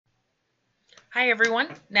Hi everyone,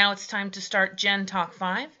 now it's time to start JenTalk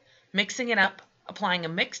 5, mixing it up, applying a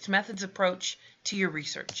mixed methods approach to your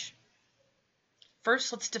research.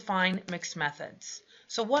 First, let's define mixed methods.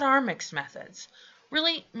 So what are mixed methods?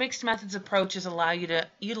 Really, mixed methods approaches allow you to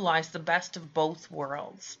utilize the best of both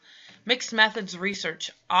worlds. Mixed methods research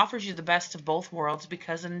offers you the best of both worlds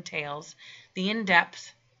because it entails the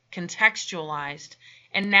in-depth, contextualized,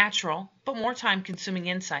 and natural, but more time-consuming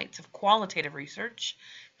insights of qualitative research,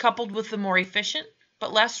 coupled with the more efficient,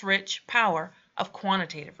 but less rich power of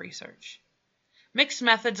quantitative research. Mixed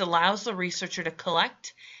methods allows the researcher to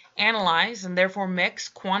collect, analyze, and therefore mix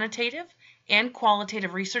quantitative and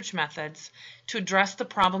qualitative research methods to address the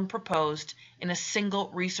problem proposed in a single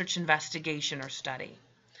research investigation or study.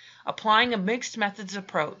 Applying a mixed methods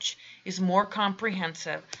approach is more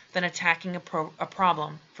comprehensive than attacking a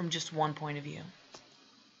problem from just one point of view.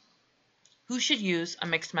 Who should use a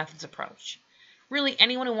mixed methods approach? Really,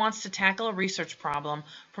 anyone who wants to tackle a research problem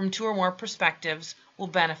from two or more perspectives will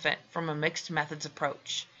benefit from a mixed methods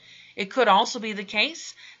approach. It could also be the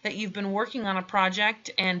case that you've been working on a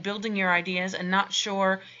project and building your ideas and not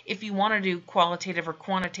sure if you want to do qualitative or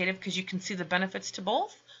quantitative because you can see the benefits to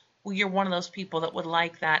both. Well, you're one of those people that would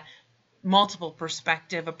like that multiple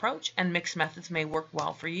perspective approach, and mixed methods may work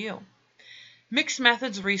well for you. Mixed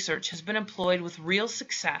methods research has been employed with real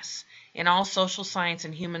success in all social science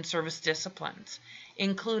and human service disciplines,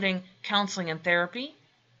 including counseling and therapy,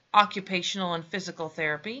 occupational and physical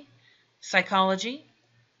therapy, psychology,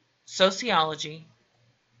 sociology,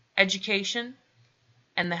 education,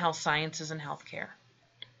 and the health sciences and healthcare.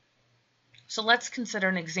 So let's consider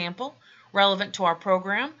an example relevant to our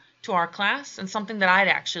program, to our class, and something that I'd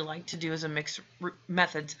actually like to do as a mixed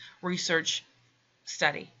methods research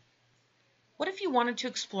study. What if you wanted to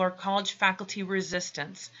explore college faculty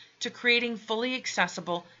resistance to creating fully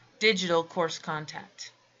accessible digital course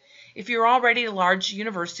content? If you're already a large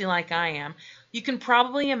university like I am, you can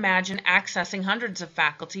probably imagine accessing hundreds of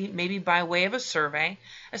faculty, maybe by way of a survey,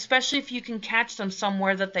 especially if you can catch them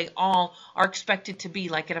somewhere that they all are expected to be,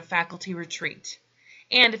 like at a faculty retreat.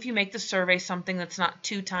 And if you make the survey something that's not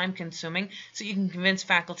too time-consuming, so you can convince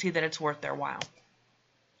faculty that it's worth their while.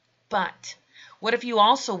 But what if you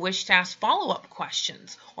also wish to ask follow-up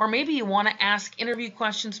questions? Or maybe you want to ask interview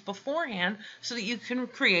questions beforehand so that you can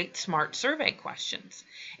create smart survey questions.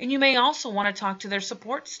 And you may also want to talk to their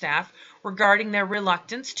support staff regarding their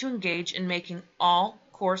reluctance to engage in making all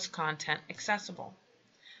course content accessible.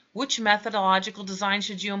 Which methodological design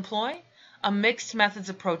should you employ? A mixed methods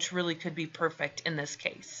approach really could be perfect in this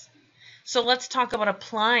case. So let's talk about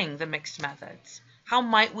applying the mixed methods. How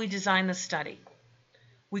might we design the study?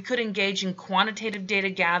 We could engage in quantitative data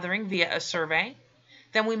gathering via a survey.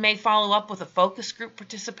 Then we may follow up with a focus group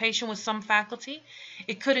participation with some faculty.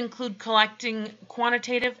 It could include collecting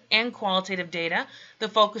quantitative and qualitative data. The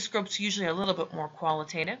focus groups usually are a little bit more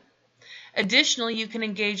qualitative. Additionally, you can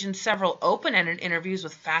engage in several open-ended interviews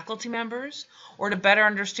with faculty members, or to better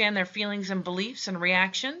understand their feelings and beliefs and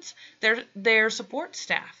reactions, their support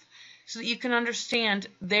staff, so that you can understand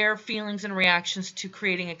their feelings and reactions to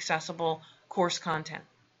creating accessible course content.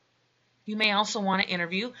 You may also want to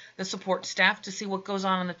interview the support staff to see what goes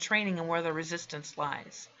on in the training and where the resistance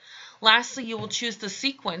lies. Lastly, you will choose the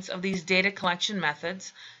sequence of these data collection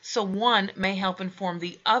methods, so one may help inform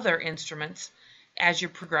the other instruments as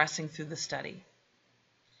you're progressing through the study.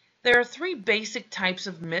 There are three basic types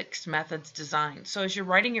of mixed methods design. So as you're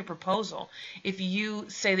writing your proposal, if you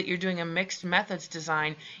say that you're doing a mixed methods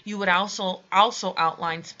design, you would also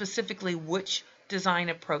outline specifically which design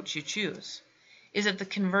approach you choose. Is it the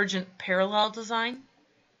Convergent Parallel design,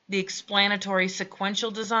 the Explanatory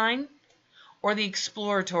Sequential design, or the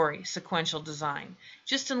Exploratory Sequential design?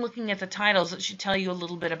 Just in looking at the titles, it should tell you a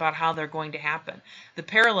little bit about how they're going to happen. The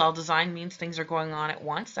parallel design means things are going on at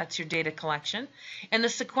once. That's your data collection. And the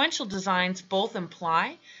sequential designs both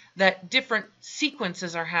imply that different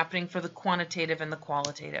sequences are happening for the quantitative and the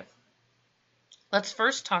qualitative. Let's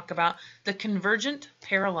first talk about the Convergent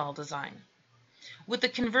Parallel design. With the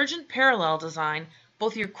Convergent Parallel design,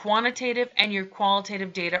 both your quantitative and your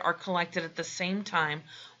qualitative data are collected at the same time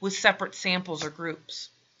with separate samples or groups.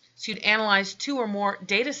 So you'd analyze two or more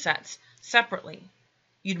data sets separately.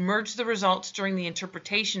 You'd merge the results during the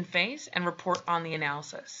interpretation phase and report on the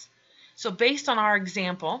analysis. So based on our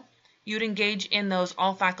example, you'd engage in those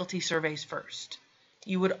all-faculty surveys first.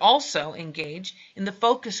 You would also engage in the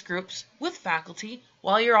focus groups with faculty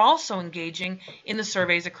while you're also engaging in the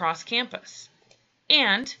surveys across campus.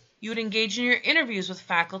 And you would engage in your interviews with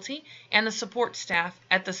faculty and the support staff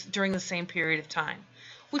during the same period of time.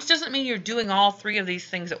 Which doesn't mean you're doing all three of these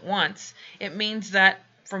things at once. It means that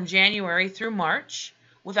from January through March,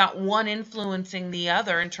 without one influencing the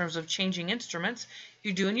other in terms of changing instruments.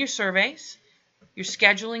 You're doing your surveys, you're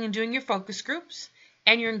scheduling and doing your focus groups,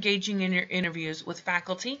 and you're engaging in your interviews with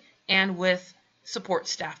faculty and with support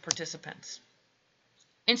staff participants.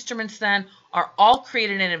 Instruments then are all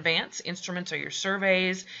created in advance. Instruments are your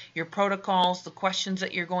surveys, your protocols, the questions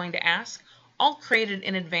that you're going to ask, all created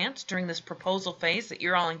in advance during this proposal phase that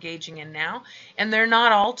you're all engaging in now, and they're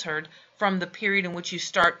not altered from the period in which you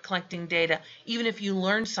start collecting data. Even if you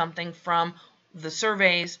learn something from the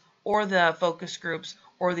surveys or the focus groups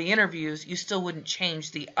or the interviews, you still wouldn't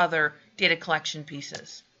change the other data collection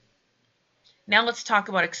pieces. Now let's talk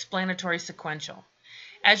about explanatory sequential.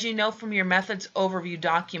 As you know from your methods overview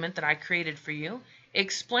document that I created for you,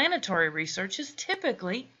 explanatory research is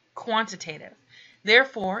typically quantitative.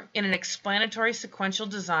 Therefore, in an explanatory sequential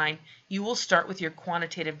design, you will start with your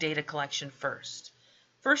quantitative data collection first.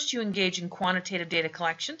 First, you engage in quantitative data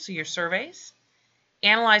collection, so your surveys,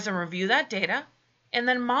 analyze and review that data, and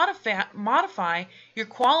then modify your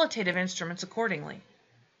qualitative instruments accordingly.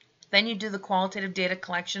 Then you do the qualitative data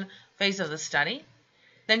collection phase of the study.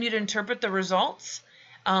 Then you'd interpret the results,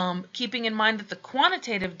 keeping in mind that the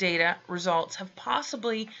quantitative data results have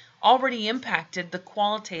possibly already impacted the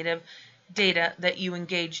qualitative data that you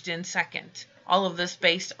engaged in second. All of this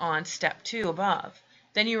based on step 2 above.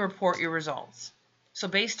 Then you report your results. So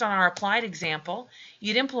based on our applied example,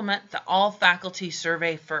 you'd implement the all faculty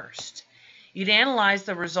survey first. You'd analyze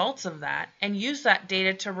the results of that and use that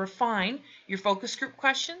data to refine your focus group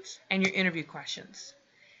questions and your interview questions.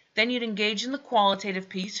 Then you'd engage in the qualitative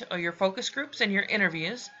piece of your focus groups and your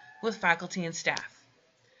interviews with faculty and staff.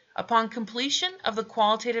 Upon completion of the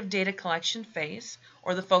qualitative data collection phase,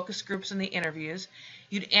 or the focus groups and the interviews,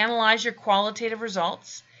 you'd analyze your qualitative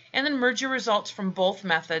results and then merge your results from both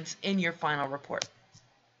methods in your final report.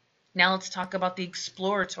 Now let's talk about the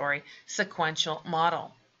exploratory sequential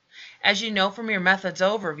model. As you know from your methods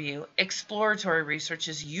overview, exploratory research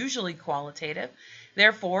is usually qualitative.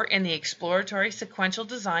 Therefore, in the exploratory sequential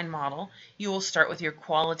design model, you will start with your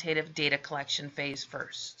qualitative data collection phase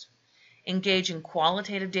first. Engage in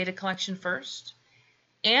qualitative data collection first,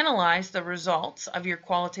 analyze the results of your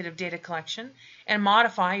qualitative data collection, and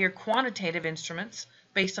modify your quantitative instruments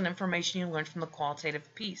based on information you learned from the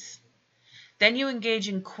qualitative piece. Then you engage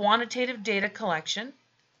in quantitative data collection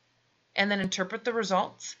and then interpret the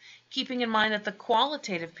results, keeping in mind that the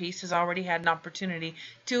qualitative piece has already had an opportunity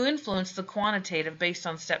to influence the quantitative based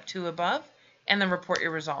on step 2 above, and then report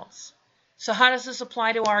your results. So how does this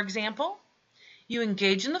apply to our example? You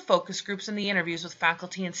engage in the focus groups and the interviews with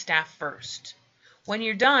faculty and staff first. When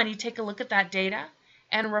you're done, you take a look at that data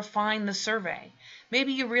and refine the survey.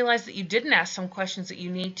 Maybe you realize that you didn't ask some questions that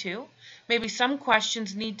you need to. Maybe some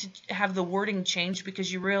questions need to have the wording changed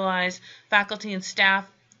because you realize faculty and staff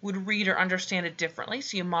would read or understand it differently,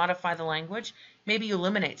 so you modify the language. Maybe you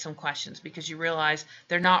eliminate some questions because you realize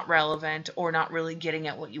they're not relevant or not really getting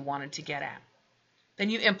at what you wanted to get at. Then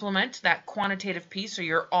you implement that quantitative piece or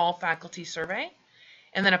your all faculty survey.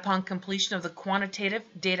 And then upon completion of the quantitative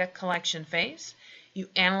data collection phase, you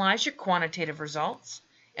analyze your quantitative results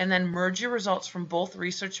and then merge your results from both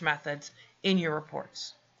research methods in your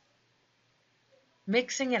reports.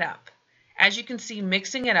 Mixing it up. As you can see,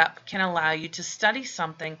 mixing it up can allow you to study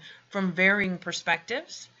something from varying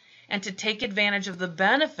perspectives and to take advantage of the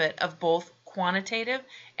benefit of both quantitative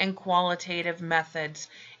and qualitative methods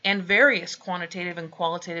and various quantitative and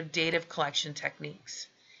qualitative data collection techniques.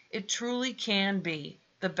 It truly can be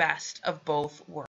the best of both worlds.